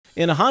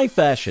In high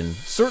fashion,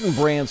 certain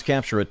brands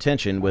capture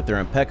attention with their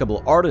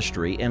impeccable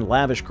artistry and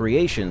lavish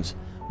creations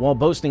while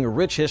boasting a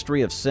rich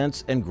history of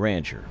sense and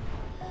grandeur.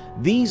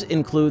 These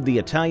include the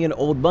Italian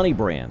old money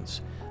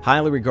brands,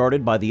 highly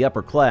regarded by the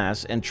upper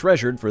class and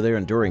treasured for their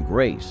enduring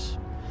grace.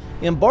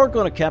 Embark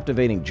on a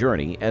captivating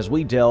journey as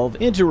we delve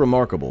into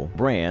remarkable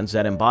brands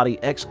that embody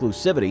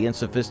exclusivity and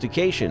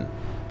sophistication,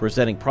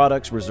 presenting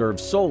products reserved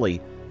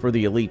solely for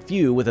the elite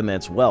few with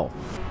immense wealth.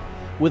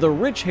 With a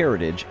rich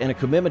heritage and a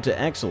commitment to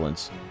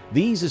excellence,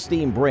 these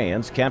esteemed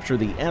brands capture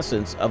the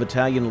essence of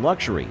Italian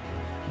luxury.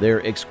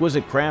 Their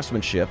exquisite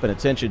craftsmanship and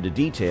attention to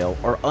detail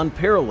are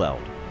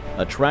unparalleled,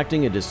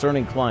 attracting a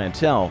discerning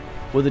clientele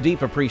with a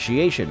deep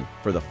appreciation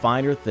for the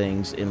finer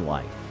things in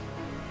life.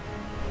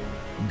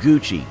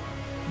 Gucci.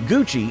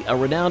 Gucci, a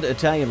renowned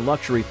Italian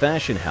luxury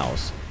fashion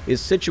house,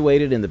 is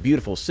situated in the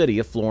beautiful city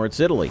of Florence,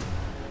 Italy.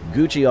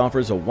 Gucci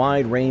offers a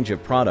wide range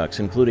of products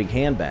including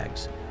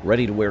handbags,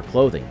 ready-to-wear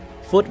clothing,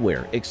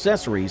 footwear,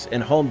 accessories,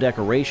 and home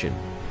decoration.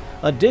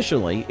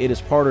 Additionally, it is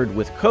partnered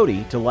with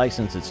Coty to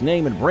license its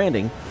name and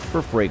branding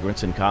for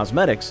fragrance and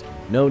cosmetics,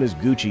 known as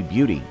Gucci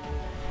Beauty.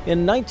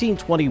 In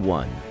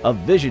 1921, a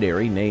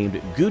visionary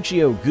named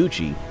Guccio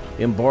Gucci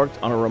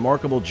embarked on a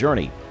remarkable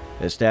journey,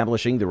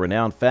 establishing the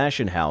renowned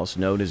fashion house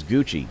known as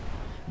Gucci.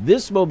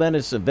 This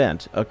momentous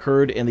event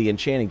occurred in the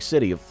enchanting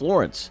city of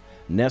Florence,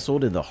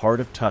 nestled in the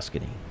heart of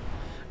Tuscany.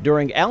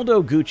 During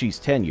Aldo Gucci's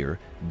tenure,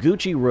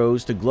 Gucci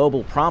rose to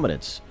global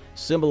prominence,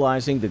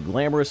 symbolizing the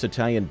glamorous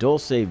Italian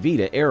Dolce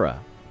Vita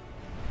era.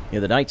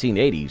 In the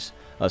 1980s,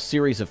 a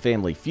series of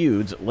family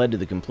feuds led to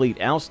the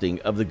complete ousting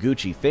of the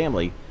Gucci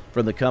family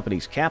from the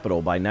company's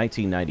capital by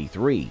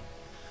 1993.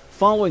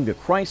 Following the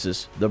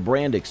crisis, the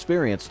brand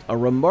experienced a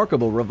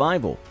remarkable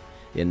revival.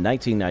 In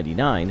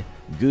 1999,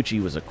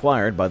 Gucci was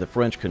acquired by the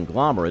French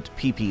conglomerate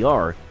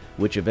PPR,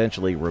 which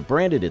eventually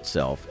rebranded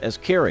itself as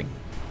Kering.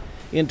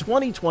 In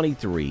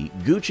 2023,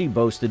 Gucci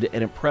boasted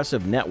an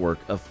impressive network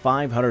of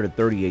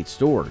 538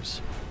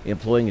 stores,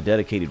 employing a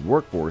dedicated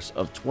workforce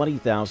of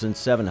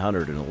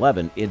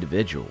 20,711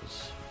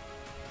 individuals.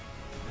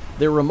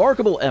 Their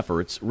remarkable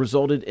efforts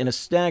resulted in a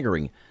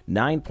staggering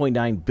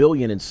 $9.9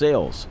 billion in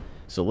sales,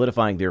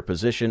 solidifying their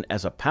position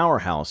as a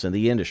powerhouse in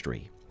the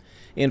industry.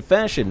 In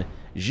fashion,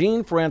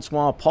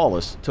 Jean-François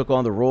Paulus took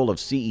on the role of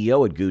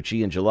CEO at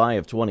Gucci in July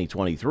of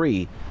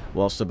 2023,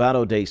 while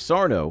Sabato de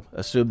Sarno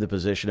assumed the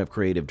position of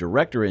creative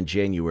director in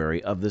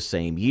January of the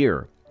same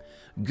year.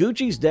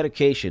 Gucci's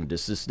dedication to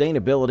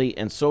sustainability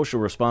and social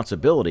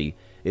responsibility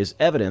is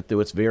evident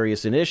through its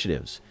various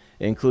initiatives,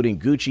 including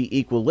Gucci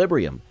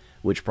Equilibrium,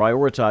 which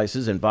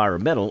prioritizes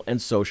environmental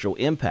and social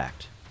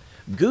impact.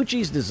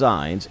 Gucci's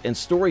designs and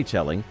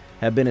storytelling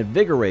have been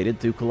invigorated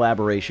through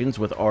collaborations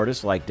with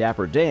artists like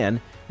Dapper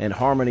Dan and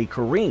Harmony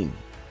Korine,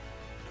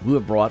 who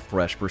have brought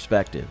fresh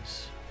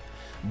perspectives.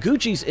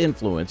 Gucci's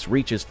influence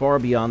reaches far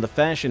beyond the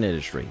fashion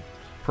industry,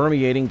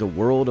 permeating the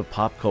world of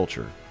pop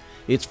culture.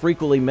 It's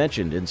frequently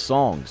mentioned in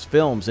songs,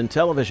 films, and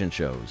television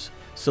shows,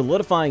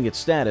 solidifying its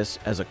status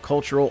as a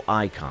cultural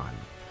icon.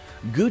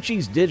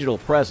 Gucci's digital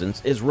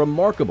presence is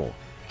remarkable,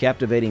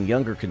 captivating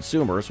younger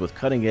consumers with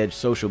cutting-edge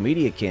social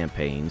media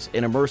campaigns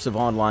and immersive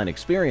online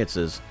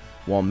experiences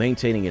while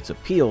maintaining its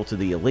appeal to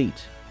the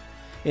elite.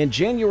 In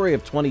January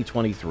of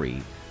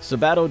 2023,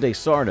 Sabato de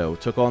Sarno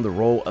took on the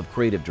role of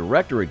creative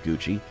director at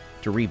Gucci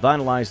to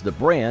revitalize the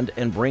brand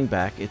and bring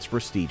back its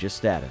prestigious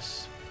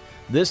status.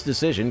 This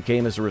decision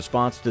came as a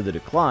response to the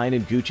decline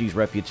in Gucci's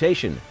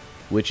reputation,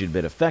 which had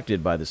been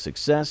affected by the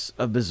success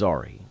of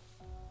Bizzarri.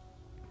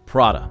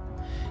 Prada.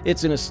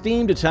 It's an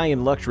esteemed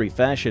Italian luxury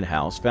fashion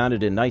house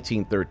founded in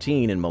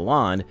 1913 in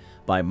Milan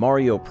by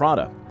Mario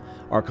Prada.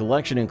 Our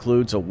collection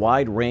includes a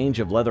wide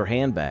range of leather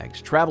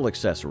handbags, travel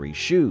accessories,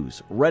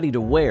 shoes,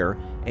 ready-to-wear,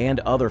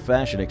 and other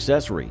fashion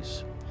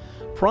accessories.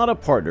 Prada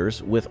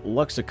partners with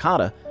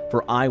Luxacata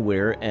for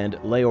eyewear and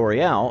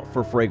L'Oréal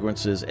for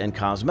fragrances and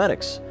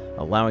cosmetics,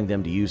 allowing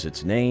them to use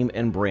its name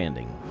and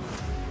branding.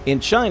 In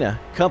China,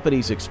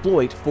 companies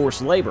exploit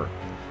forced labor.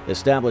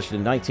 Established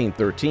in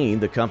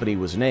 1913, the company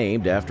was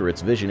named after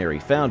its visionary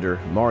founder,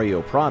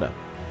 Mario Prada.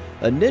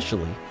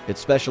 Initially, it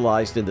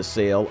specialized in the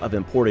sale of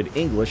imported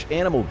English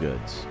animal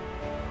goods.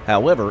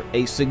 However,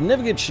 a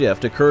significant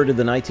shift occurred in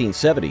the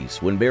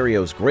 1970s when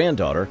Mario's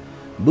granddaughter,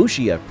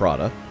 Lucia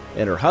Prada,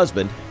 and her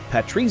husband,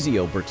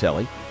 Patrizio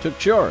Bertelli, took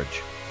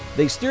charge.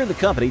 They steered the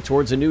company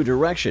towards a new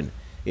direction,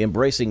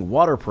 embracing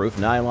waterproof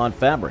nylon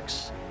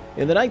fabrics.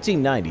 In the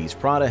 1990s,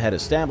 Prada had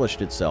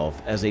established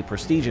itself as a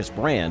prestigious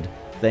brand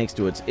thanks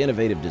to its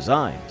innovative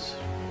designs.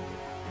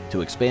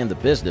 To expand the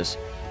business,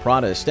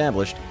 Prada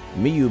established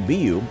Miu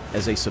Miu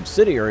as a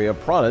subsidiary of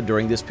Prada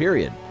during this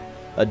period.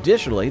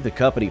 Additionally, the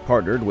company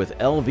partnered with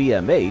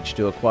LVMH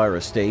to acquire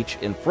a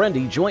stake in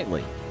Fendi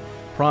jointly.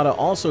 Prada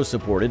also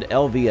supported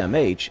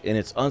LVMH in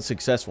its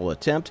unsuccessful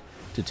attempt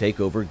to take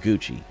over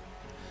Gucci.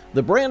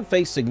 The brand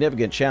faced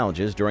significant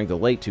challenges during the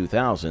late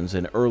 2000s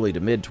and early to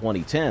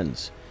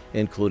mid-2010s,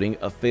 including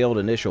a failed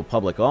initial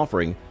public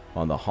offering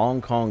on the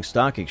Hong Kong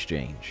Stock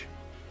Exchange.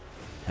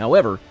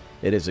 However,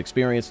 it has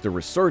experienced a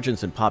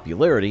resurgence in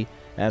popularity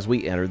as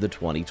we enter the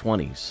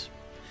 2020s.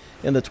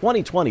 In the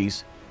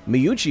 2020s,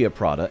 Miuccia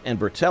Prada and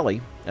Bertelli,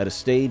 at a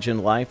stage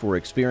in life where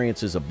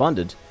experience is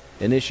abundant,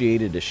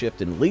 initiated a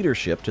shift in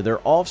leadership to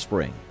their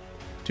offspring.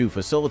 To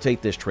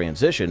facilitate this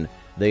transition,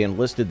 they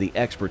enlisted the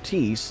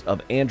expertise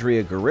of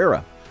Andrea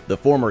Guerrera, the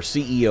former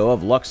CEO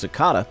of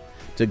Luxacata,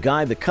 to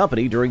guide the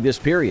company during this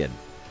period.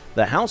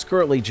 The house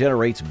currently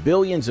generates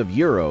billions of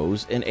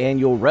euros in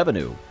annual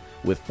revenue,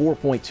 with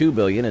 4.2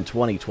 billion in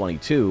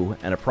 2022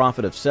 and a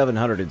profit of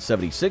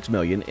 776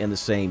 million in the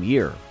same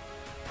year.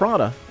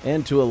 Prada,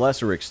 and to a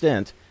lesser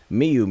extent,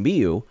 Miu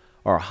Miu,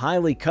 are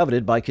highly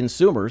coveted by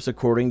consumers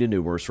according to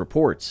numerous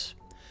reports.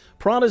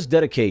 Prada's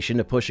dedication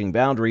to pushing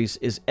boundaries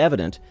is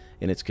evident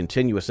in its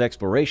continuous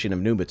exploration of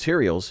new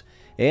materials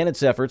and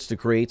its efforts to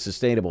create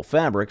sustainable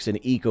fabrics and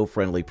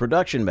eco-friendly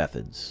production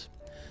methods.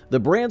 The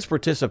brand's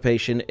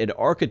participation in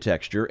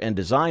architecture and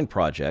design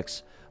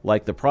projects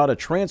like the Prada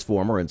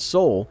Transformer in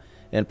Seoul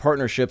and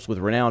partnerships with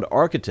renowned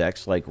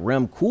architects like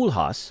Rem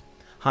Koolhaas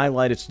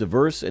highlight its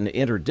diverse and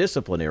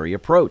interdisciplinary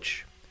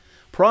approach.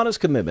 Prada's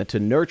commitment to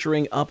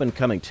nurturing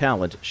up-and-coming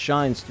talent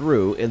shines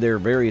through in their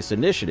various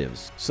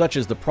initiatives, such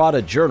as the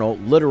Prada Journal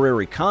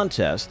Literary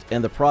Contest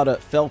and the Prada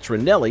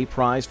Feltrinelli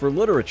Prize for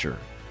Literature.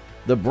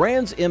 The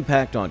brand's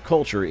impact on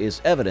culture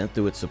is evident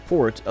through its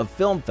support of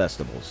film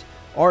festivals,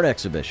 art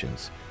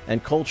exhibitions,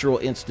 and cultural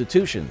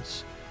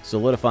institutions,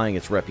 solidifying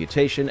its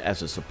reputation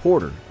as a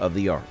supporter of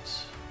the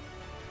arts.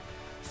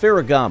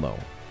 Ferragamo.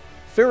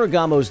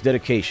 Ferragamo's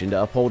dedication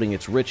to upholding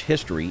its rich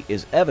history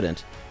is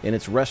evident in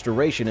its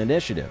restoration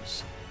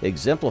initiatives,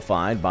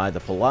 exemplified by the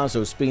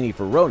Palazzo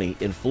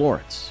Spini-Ferroni in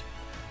Florence.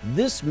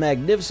 This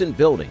magnificent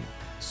building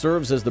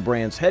serves as the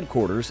brand's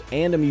headquarters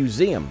and a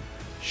museum,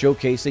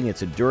 showcasing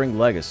its enduring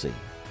legacy.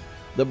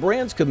 The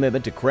brand's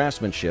commitment to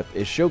craftsmanship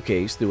is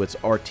showcased through its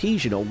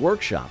artisanal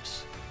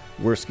workshops,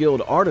 where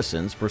skilled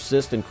artisans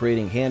persist in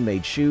creating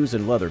handmade shoes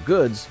and leather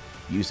goods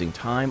using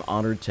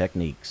time-honored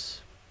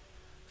techniques.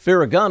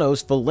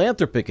 Ferragamo's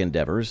philanthropic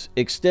endeavors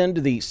extend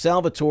to the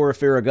Salvatore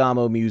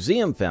Ferragamo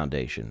Museum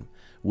Foundation,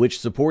 which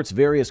supports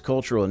various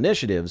cultural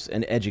initiatives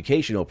and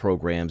educational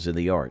programs in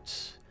the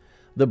arts.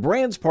 The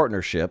brand's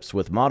partnerships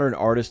with modern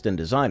artists and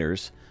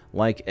designers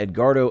like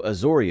Edgardo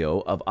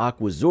Azorio of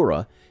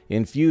Aquazzura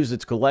infuse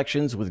its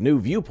collections with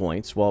new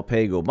viewpoints while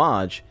paying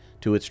homage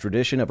to its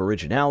tradition of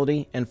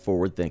originality and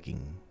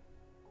forward-thinking.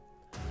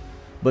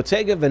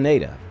 Bottega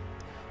Veneta.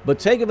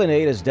 Bottega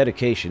Veneta's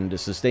dedication to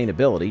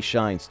sustainability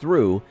shines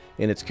through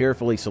in its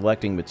carefully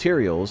selecting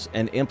materials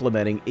and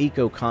implementing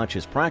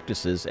eco-conscious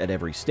practices at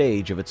every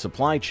stage of its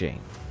supply chain.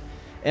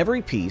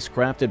 Every piece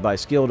crafted by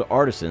skilled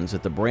artisans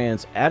at the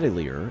brand's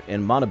atelier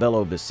in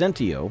Montebello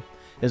Vicentio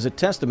is a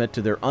testament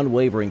to their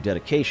unwavering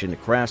dedication to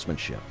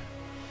craftsmanship.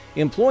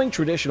 Employing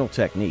traditional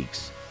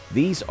techniques,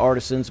 these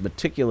artisans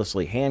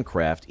meticulously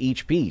handcraft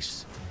each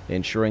piece,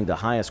 ensuring the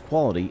highest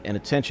quality and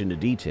attention to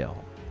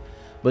detail.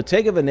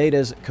 Bottega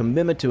Veneta's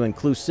commitment to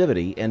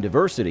inclusivity and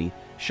diversity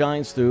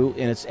shines through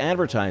in its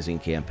advertising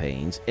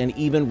campaigns and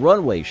even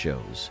runway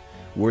shows,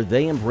 where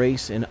they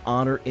embrace and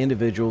honor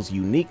individuals'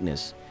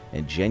 uniqueness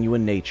and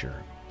genuine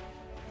nature.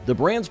 The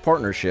brand's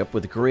partnership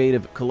with the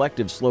creative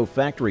Collective Slow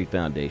Factory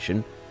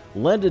Foundation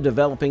led to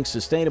developing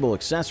sustainable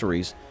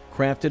accessories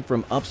crafted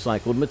from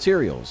upcycled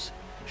materials,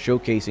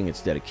 showcasing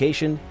its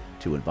dedication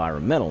to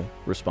environmental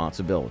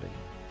responsibility.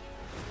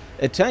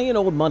 Italian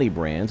old money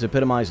brands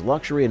epitomize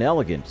luxury and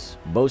elegance,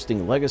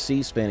 boasting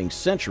legacies spanning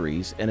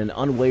centuries and an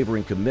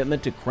unwavering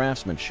commitment to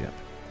craftsmanship.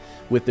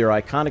 With their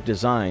iconic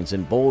designs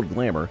and bold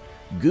glamour,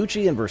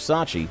 Gucci and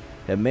Versace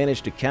have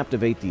managed to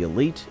captivate the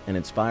elite and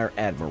inspire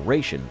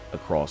admiration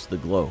across the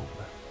globe.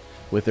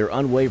 With their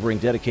unwavering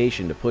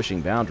dedication to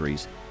pushing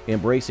boundaries,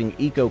 embracing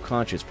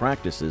eco-conscious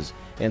practices,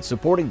 and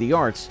supporting the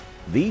arts,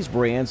 these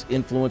brands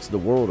influence the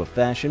world of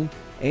fashion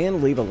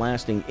and leave a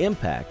lasting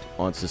impact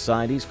on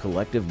society's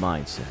collective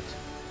mindset.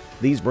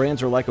 These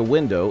brands are like a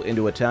window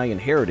into Italian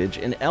heritage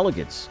and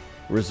elegance,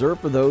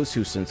 reserved for those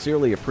who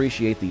sincerely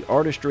appreciate the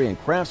artistry and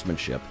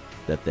craftsmanship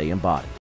that they embody.